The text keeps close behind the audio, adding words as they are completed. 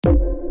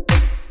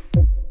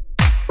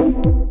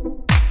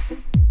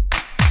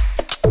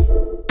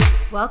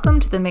Welcome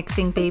to the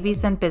Mixing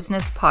Babies and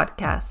Business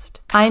podcast.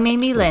 I'm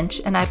Amy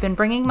Lynch, and I've been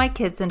bringing my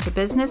kids into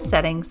business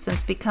settings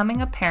since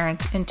becoming a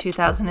parent in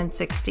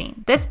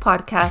 2016. This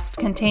podcast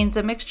contains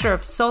a mixture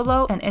of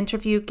solo and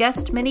interview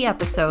guest mini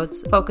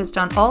episodes focused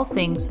on all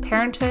things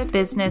parenthood,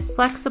 business,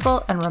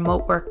 flexible, and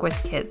remote work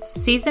with kids.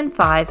 Season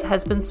 5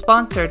 has been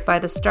sponsored by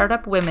the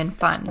Startup Women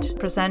Fund,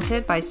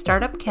 presented by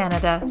Startup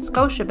Canada,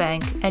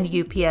 Scotiabank, and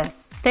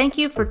UPS. Thank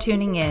you for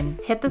tuning in.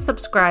 Hit the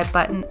subscribe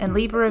button and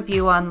leave a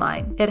review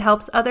online. It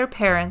helps other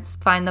parents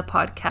find the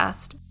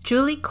podcast.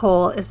 Julie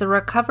Cole is a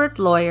recovered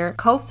lawyer,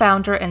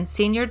 co-founder and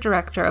senior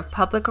director of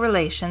public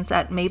relations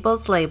at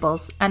Mabel's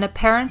Labels, and a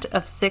parent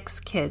of 6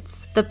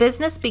 kids. The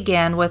business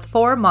began with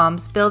 4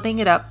 moms building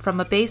it up from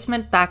a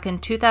basement back in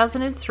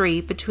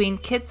 2003 between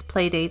kids'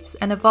 playdates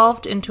and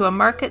evolved into a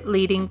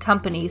market-leading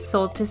company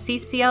sold to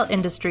CCL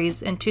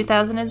Industries in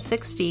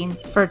 2016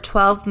 for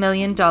 $12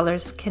 million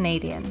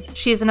Canadian.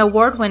 She is an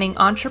award-winning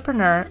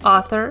entrepreneur,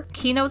 author,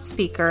 keynote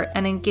speaker,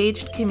 and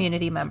engaged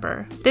community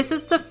member. This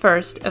is the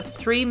first of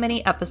 3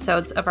 mini episodes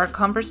of our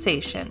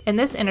conversation. In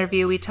this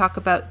interview, we talk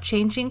about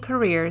changing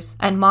careers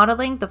and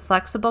modeling the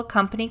flexible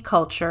company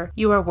culture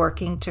you are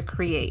working to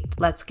create.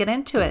 Let's get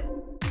into it.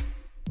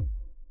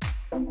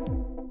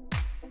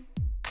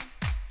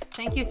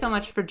 Thank you so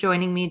much for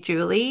joining me,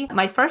 Julie.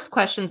 My first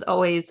question is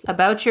always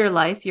about your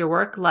life, your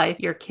work life,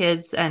 your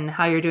kids, and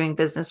how you're doing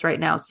business right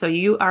now. So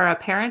you are a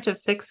parent of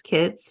 6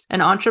 kids,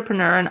 an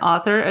entrepreneur, an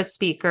author, a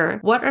speaker.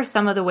 What are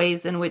some of the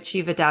ways in which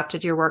you've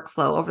adapted your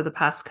workflow over the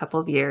past couple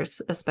of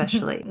years,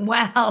 especially?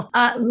 Wow.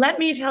 Let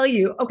me tell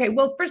you. Okay,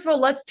 well, first of all,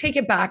 let's take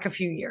it back a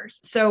few years.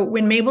 So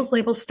when Mabel's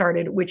Labels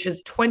started, which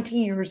is 20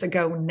 years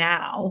ago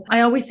now,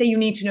 I always say you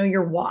need to know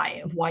your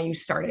why of why you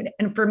started.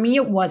 And for me,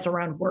 it was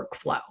around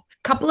workflow.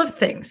 Couple of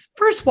things.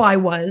 First why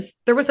was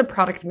there was a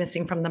product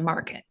missing from the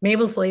market.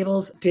 Mabel's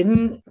Labels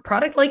didn't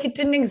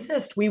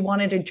exist. We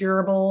wanted a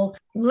durable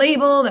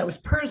label that was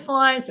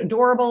personalized,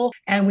 adorable,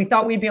 and we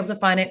thought we'd be able to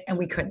find it and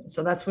we couldn't.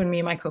 So that's when me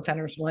and my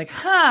co-founders were like,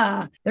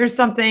 there's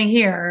something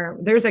here.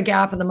 There's a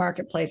gap in the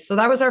marketplace. So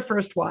that was our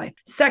first why.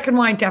 Second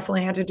why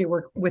definitely had to do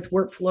with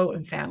workflow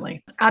and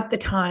family. At the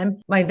time,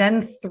 my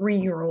then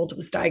 3-year-old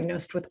was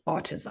diagnosed with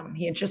autism.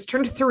 He had just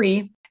turned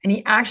 3. And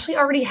he actually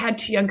already had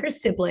 2 younger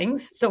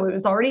siblings. So it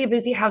was already a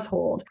busy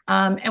household.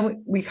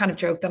 And we kind of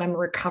joked that I'm a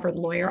recovered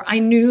lawyer. I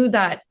knew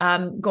that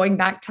going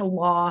back to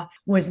law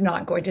was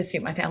not going to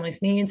suit my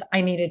family's needs.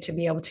 I needed to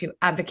be able to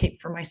advocate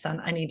for my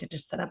son. I needed to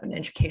set up an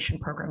education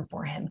program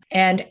for him.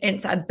 And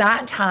it's at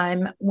that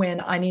time when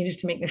I needed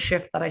to make the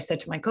shift that I said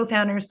to my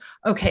co-founders,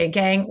 okay,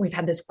 gang, we've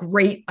had this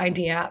great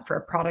idea for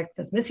a product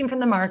that's missing from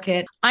the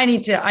market. I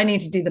need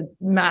to do the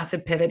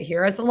massive pivot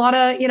here, as a lot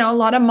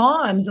of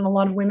moms and a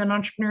lot of women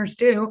entrepreneurs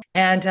do.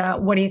 And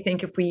what do you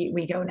think if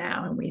we go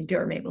now and we do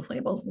our Mabel's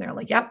Labels? And they're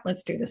like, yep,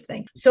 let's do this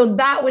thing. So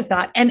that was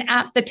that. And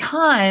at the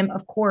time,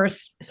 of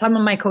course, some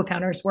of my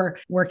co-founders were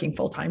working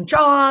full-time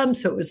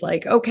jobs. So it was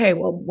like, okay,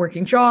 well,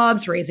 working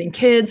jobs, raising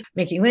kids,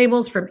 making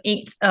labels from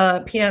 8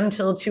 p.m.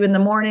 till 2 in the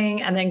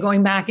morning, and then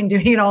going back and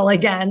doing it all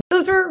again.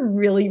 Those are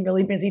really,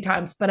 really busy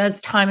times. But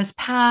as time has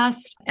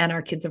passed and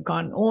our kids have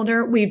gotten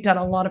older, we've done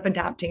a lot of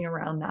adapting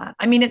around that.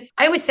 I mean,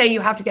 I always say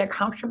you have to get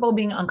comfortable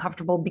being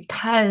uncomfortable,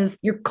 because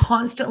you're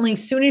constantly,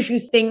 as soon as you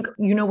think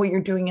you know what you're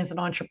doing as an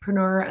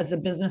entrepreneur, as a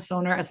business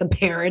owner, as a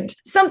parent,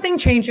 something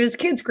changes,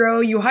 kids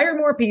grow, you hire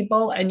more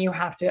people, and you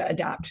have to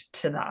adapt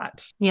to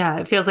that. Yeah,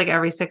 it feels like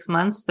every 6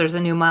 months there's a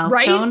new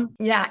milestone. Right?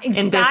 Yeah, exactly.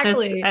 In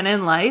business and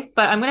in life.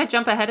 But I'm going to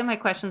jump ahead in my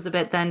questions a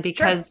bit then,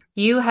 because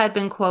you had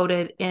been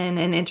quoted in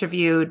an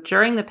interview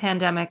during the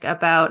pandemic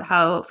about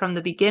how from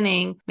the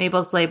beginning,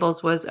 Mabel's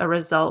Labels was a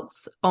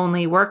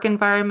results-only work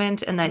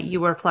environment and that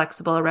you were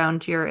flexible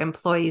around your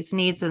employees'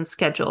 needs and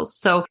schedules.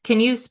 So can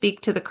you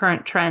speak to the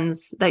current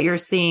trends that you're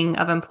seeing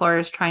of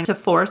employers trying to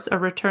force a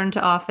return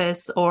to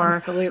office, or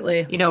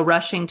Absolutely.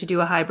 Rushing to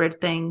do a hybrid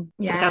thing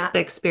without the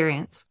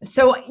experience?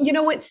 So,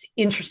 what's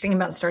interesting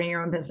about starting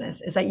your own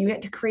business is that you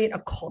get to create a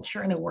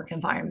culture and a work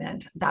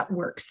environment that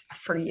works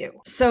for you.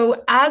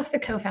 So as the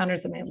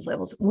co-founders of Mabel's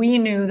Labels, we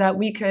knew that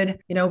we could,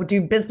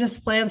 do business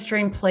plans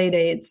during play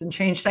dates and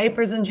change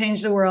diapers and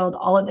change the world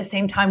all at the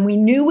same time. We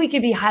knew we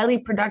could be highly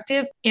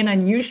productive in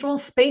unusual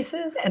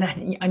spaces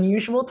and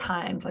unusual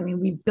times. I mean,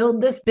 we built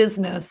this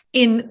business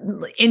in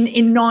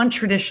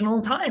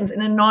non-traditional times,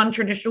 in a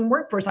non-traditional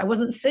workforce. I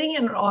wasn't sitting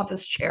in an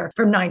office chair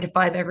from 9 to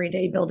 5 every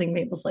day building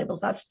Mabel's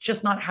Labels. That's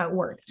just not how it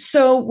worked.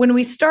 So when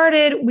we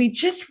started, we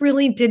just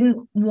really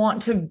didn't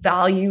want to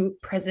value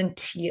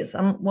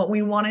presenteeism. What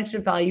we wanted to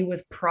value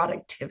was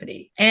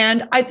productivity.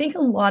 And I think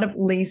a lot of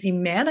lazy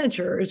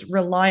managers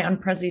rely on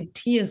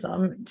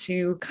presenteeism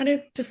to kind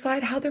of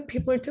decide how their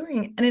people are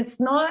doing. And it's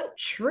not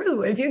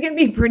true. If you can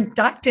be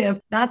productive,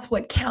 that's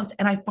what counts.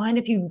 And I find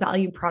if you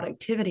value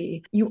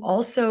productivity, you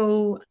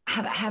also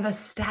have a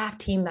staff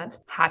team that's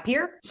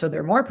happier. So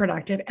they're more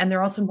productive and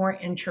they're also more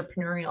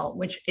entrepreneurial,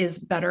 which is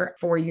better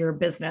for your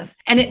business.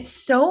 And it's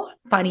so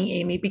funny,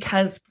 Amy,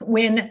 because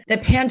when the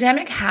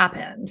pandemic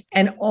happened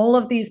and all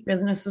of these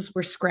businesses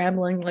were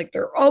scrambling, like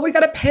we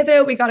got to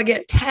pivot, we got to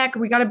get tech,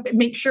 we got to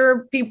make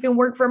sure people can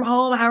work work from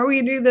home? How do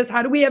we do this?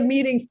 How do we have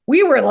meetings?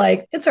 We were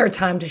like, it's our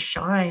time to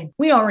shine.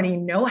 We already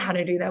know how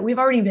to do that. We've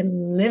already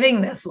been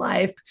living this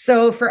life.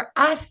 So for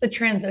us, the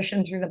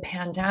transition through the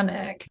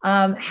pandemic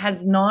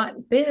has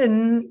not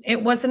been,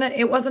 it wasn't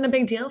a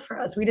big deal for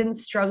us. We didn't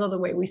struggle the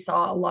way we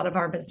saw a lot of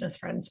our business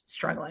friends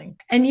struggling.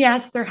 And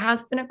yes, there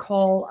has been a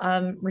call,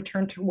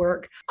 return to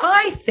work.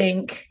 I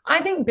think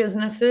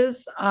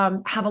businesses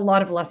have a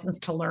lot of lessons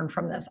to learn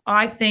from this.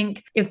 I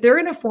think if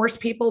they're going to force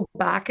people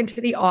back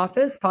into the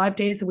office 5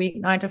 days a week,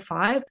 9 to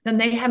 5, then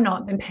they have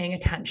not been paying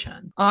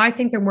attention. I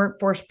think the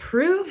workforce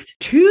proved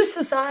to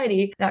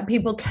society that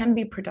people can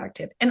be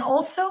productive. And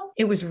also,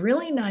 it was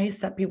really nice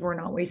that people were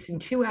not wasting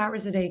 2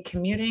 hours a day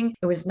commuting.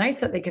 It was nice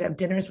that they could have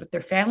dinners with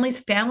their families.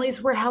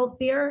 Families were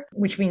healthier,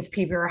 which means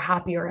people are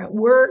happier at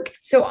work.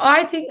 So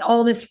I think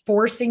all this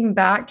forcing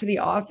back to the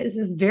office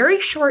is very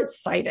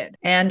short-sighted.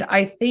 And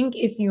I think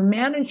if you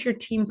manage your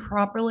team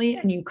properly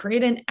and you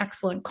create an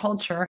excellent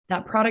culture,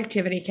 that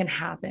productivity can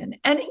happen.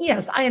 And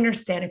yes, I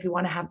understand if you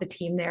want to have the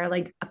team there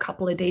like a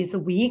couple of days a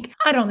week.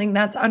 I don't think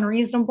that's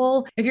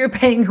unreasonable. If you're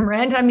paying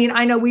rent, I mean,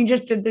 I know we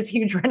just did this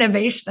huge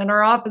renovation in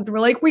our office. We're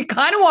like, we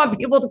kind of want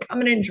people to come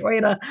and enjoy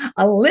it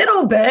a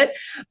little bit,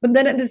 but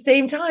then at the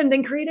same time,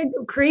 then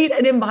create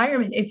an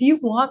environment. If you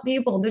want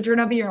people to turn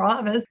up in your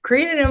office,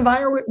 create an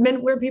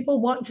environment where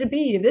people want to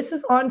be. This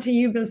is on to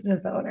you,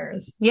 business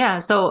owners. Yeah.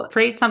 So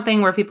create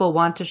something where people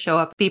want to show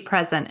up, be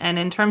present. And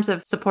in terms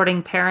of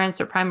supporting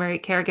parents or primary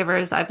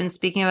caregivers, I've been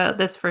speaking about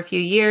this for a few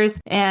years.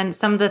 And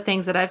some of the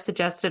things that I've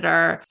suggested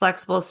are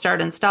flexible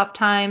start and stop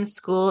times.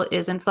 School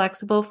isn't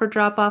flexible for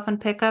drop off and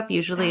pickup.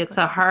 Usually It's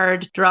a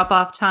hard drop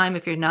off time.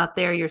 If you're not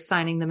there, you're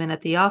signing them in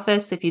at the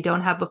office. If you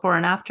don't have before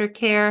and after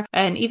care.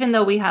 And even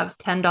though we have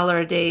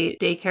 $10 a day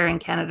daycare in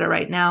Canada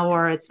right now,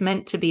 or it's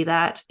meant to be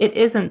that, it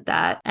isn't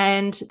that.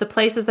 And the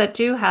places that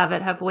do have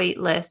it have wait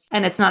lists,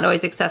 and it's not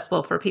always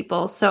accessible for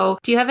people. So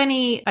do you have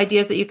any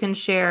ideas that you can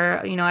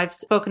share? You know, I've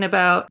spoken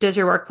about, does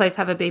your workplace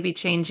have a baby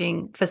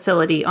changing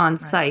facility on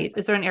site?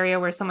 Is there an area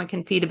where someone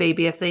can feed a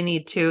baby if they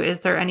need to?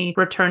 Is there any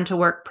return to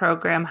work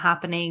program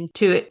happening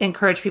to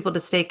encourage people to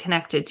stay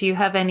connected? Do you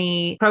have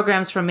any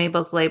programs from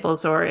Mabel's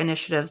Labels or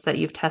initiatives that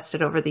you've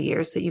tested over the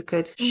years that you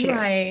could share?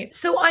 Right.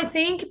 So I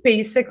think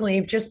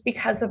basically just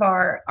because of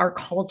our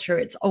culture,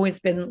 it's always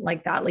been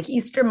like that. Like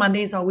Easter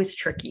Monday is always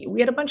tricky. We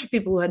had a bunch of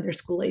people who had their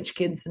school age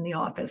kids in the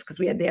office because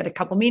they had a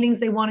couple meetings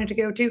they wanted to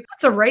go to.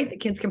 That's all right. The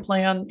kids can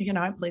play on,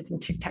 I played some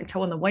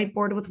tic-tac-toe on the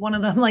whiteboard with one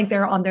of them, like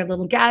they're on their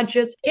little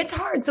gadgets. It's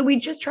hard. So we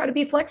just try to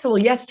be flexible.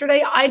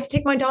 Yesterday, I had to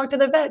take my dog to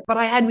the vet, but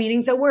I had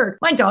meetings at work.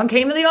 My dog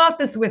came to the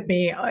office with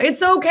me.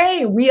 It's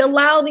okay. We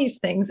allow these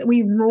things.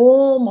 We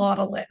role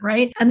model it,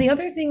 right? And the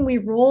other thing we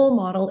role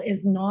model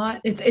is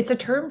not, it's a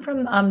term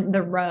from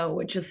the row,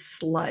 which is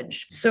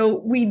sludge.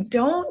 So we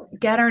don't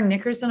get our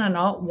knickers in a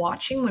knot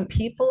watching when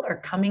people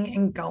are coming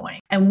and going.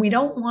 And we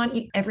don't want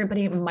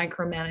everybody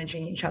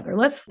micromanaging each other.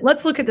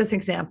 Let's look at this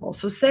example.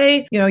 So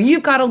say,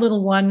 you've got a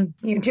little one,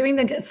 you're doing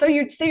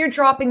you're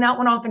dropping that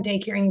one off at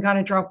daycare and you got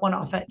to drop one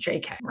off at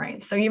JK,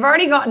 right? So you've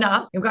already gotten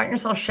up, you've gotten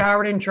yourself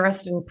showered and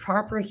dressed in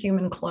proper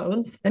human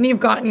clothes. Then you've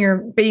gotten your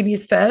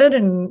babies fed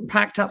and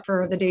packed up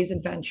for the day's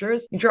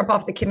adventures. You drop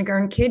off the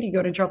kindergarten kid, you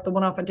go to drop the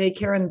one off at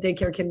daycare and the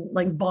daycare kid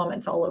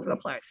vomits all over the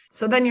place.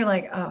 So then you're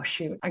like, oh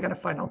shoot, I got to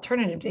find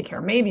alternative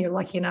daycare. Maybe you're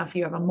lucky enough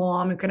you have a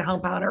mom who can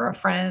help out or a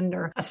friend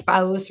or a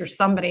spouse or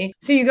somebody.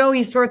 So you go,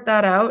 you sort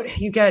that out,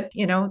 you get,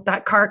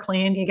 that car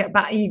cleaned, you get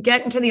back, you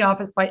get into the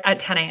office at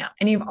 10 a.m.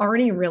 and you've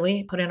already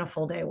really put in a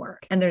full day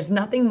work. And there's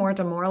nothing more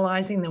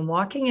demoralizing than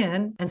walking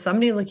in and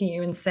somebody looking at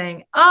you and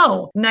saying,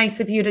 oh, nice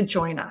of you to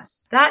join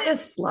us. That is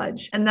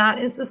sludge. And that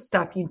is the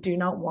stuff you do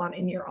not want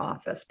in your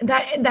office.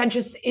 That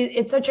just,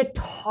 it's such a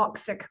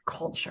toxic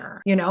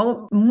culture,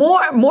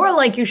 more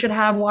like you should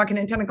have walking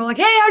in 10 o'clock, like,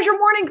 hey, how's your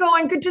morning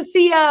going? Good to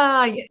see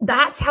ya.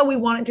 That's how we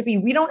want it to be.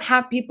 We don't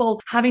have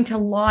people having to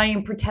lie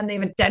and pretend they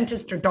have a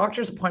dentist or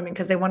doctor's appointment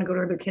because they want to go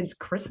to their kid's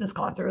Christmas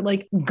concert.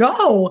 Like,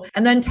 go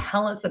and then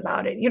tell us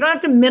about it. You don't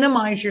have to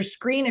minimize your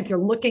screen if you're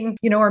looking,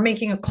 or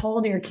making a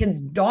call to your kid's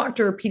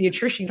doctor or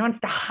pediatrician. You don't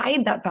have to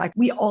hide that fact.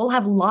 We all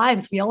have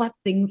lives. We all have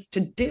things to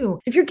do.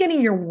 If you're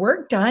getting your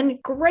work done,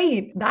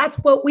 great. That's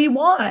what we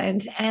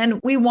want. And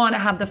we want to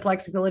have the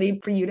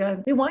flexibility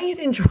we want you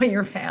to enjoy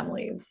your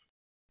families.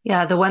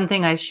 Yeah, the one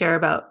thing I share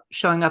about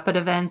showing up at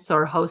events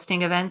or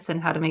hosting events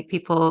and how to make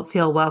people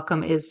feel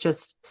welcome is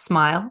just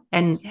smile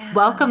and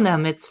welcome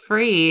them. It's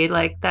free.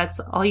 Like that's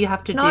all you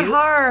have to do. Not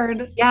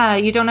hard. Yeah,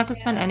 you don't have to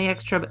spend any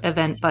extra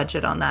event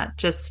budget on that.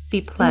 Just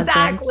be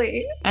pleasant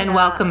and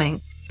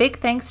welcoming. Big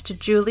thanks to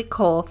Julie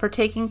Cole for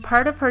taking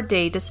part of her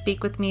day to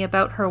speak with me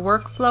about her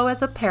workflow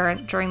as a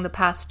parent during the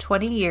past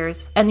 20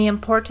 years and the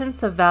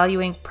importance of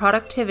valuing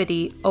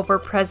productivity over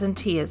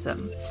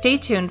presenteeism. Stay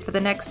tuned for the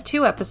next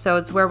 2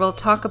 episodes where we'll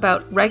talk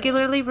about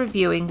regularly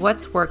reviewing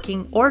what's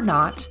working or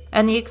not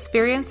and the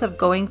experience of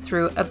going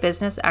through a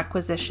business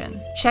acquisition.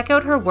 Check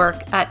out her work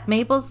at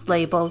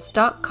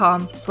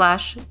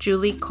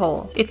mabelslabels.com/Julie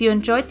Cole. If you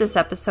enjoyed this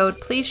episode,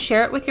 please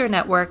share it with your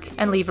network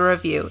and leave a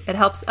review. It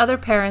helps other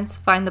parents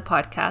find the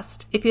podcast.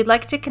 podcast. If you'd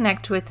like to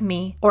connect with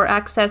me or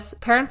access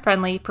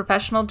parent-friendly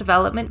professional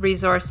development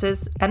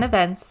resources and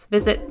events,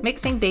 visit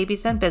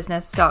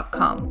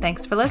mixingbabiesandbusiness.com.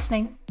 Thanks for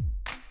listening.